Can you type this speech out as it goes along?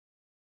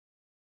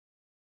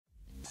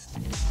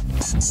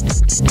In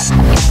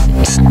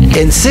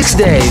 6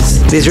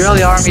 days, the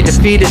Israeli army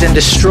defeated and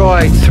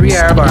destroyed 3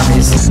 Arab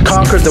armies,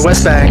 conquered the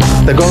West Bank,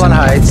 the Golan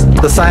Heights,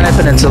 the Sinai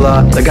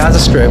Peninsula, the Gaza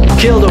Strip,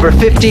 killed over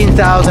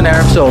 15,000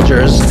 Arab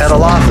soldiers at a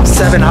loss of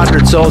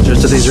 700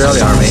 soldiers to the Israeli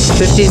army.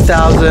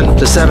 15,000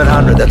 to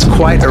 700, that's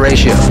quite a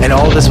ratio. And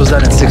all this was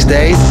done in 6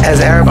 days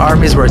as Arab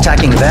armies were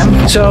attacking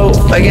them. So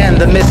again,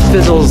 the myth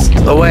fizzles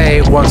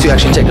away once you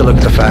actually take a look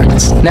at the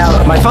facts.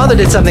 Now, my father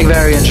did something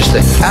very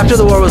interesting. After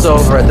the war was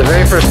over, at the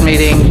very first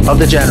meeting of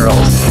the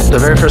generals, the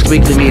very first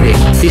weekly meeting,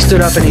 he stood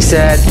up and he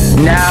said,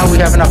 now we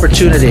have an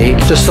opportunity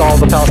to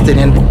solve the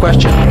Palestinian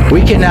question.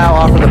 We can now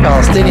offer the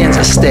Palestinians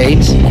a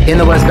state in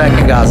the West Bank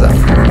and Gaza.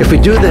 If we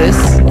do this,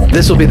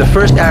 this will be the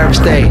first Arab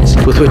state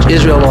with which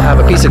Israel will have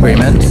a peace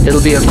agreement.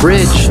 It'll be a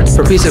bridge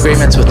for peace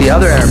agreements with the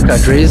other Arab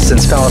countries,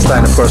 since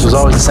Palestine, of course, was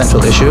always a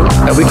central issue.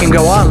 And we can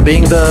go on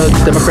being the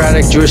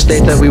democratic Jewish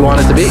state that we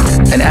wanted to be.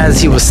 And as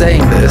he was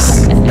saying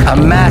this, a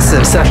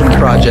massive settlement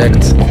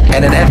project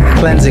and an ethnic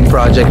cleansing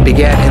project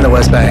began in the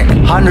West Bank.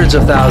 Hundreds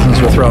of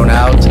thousands were thrown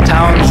out.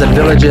 Towns and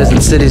villages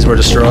and cities were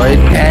destroyed.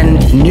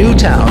 And new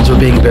towns were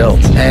being built,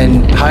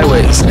 and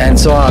highways, and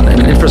so on,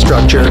 and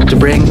infrastructure to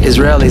bring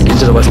Israelis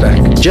into the West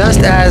Bank. Just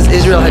as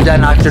Israel had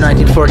done after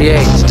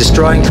 1948,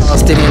 destroying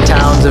Palestinian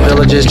towns and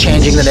villages,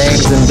 changing the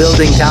names and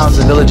building towns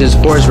and villages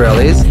for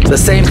Israelis, the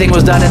same thing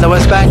was done in the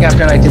West Bank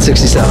after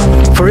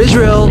 1967. For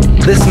Israel,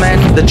 this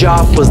meant the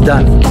job was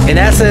done. In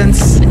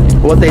essence,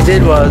 what they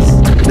did was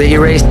they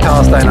erased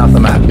Palestine off the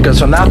map, because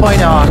from that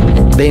point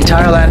on, the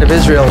entire land of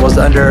Israel was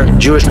under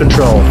Jewish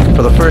control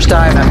for the first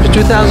time after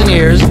 2,000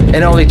 years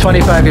and only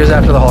 25 years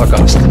after the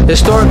Holocaust.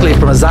 Historically,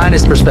 from a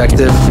Zionist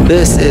perspective,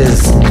 this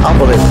is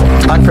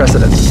unbelievable,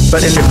 unprecedented.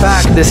 But in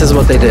fact, this is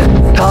what they did.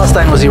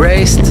 Palestine was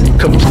erased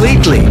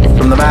completely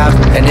from the map,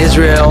 and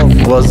Israel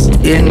was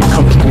in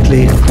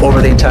completely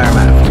over the entire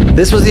map.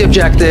 This was the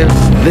objective.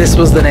 This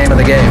was the name of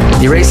the game.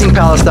 Erasing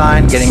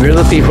Palestine, getting rid of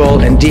the people,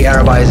 and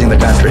de-Arabizing the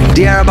country.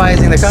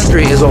 De-Arabizing the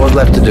country is what was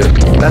left to do.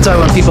 That's why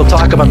when people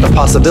talk about the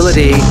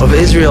possibility of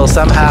Israel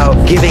somehow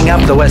giving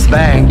up the West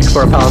Bank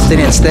for a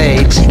Palestinian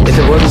state, if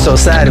it wasn't so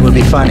sad, it would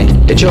be funny.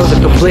 It shows a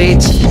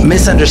complete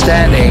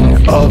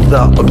misunderstanding of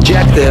the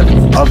objective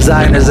of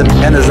Zionism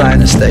and the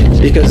Zionist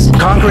state. Because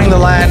conquering the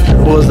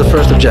land was the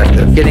first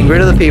objective, getting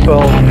rid of the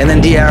people, and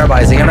then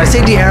de-Arabizing. And when I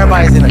say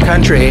de-Arabizing the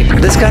country,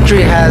 this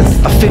country has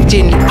a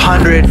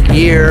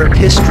 1,500-year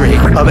history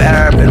of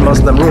Arab and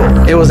Muslim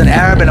rule. It was an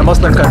Arab and a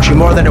Muslim country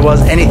more than it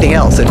was anything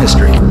else in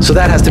history. So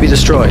that has to be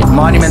destroyed.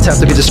 Monuments have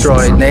to be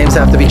destroyed. Names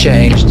have to be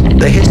changed.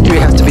 The history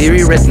has to be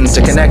rewritten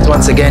to connect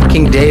once again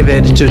King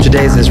David to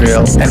today's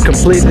Israel, and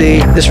completely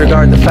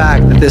disregard the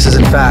fact that this is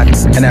in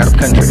fact an Arab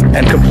country,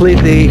 and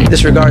completely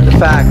disregard the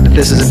fact that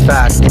this is in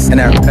fact an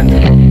Arab country.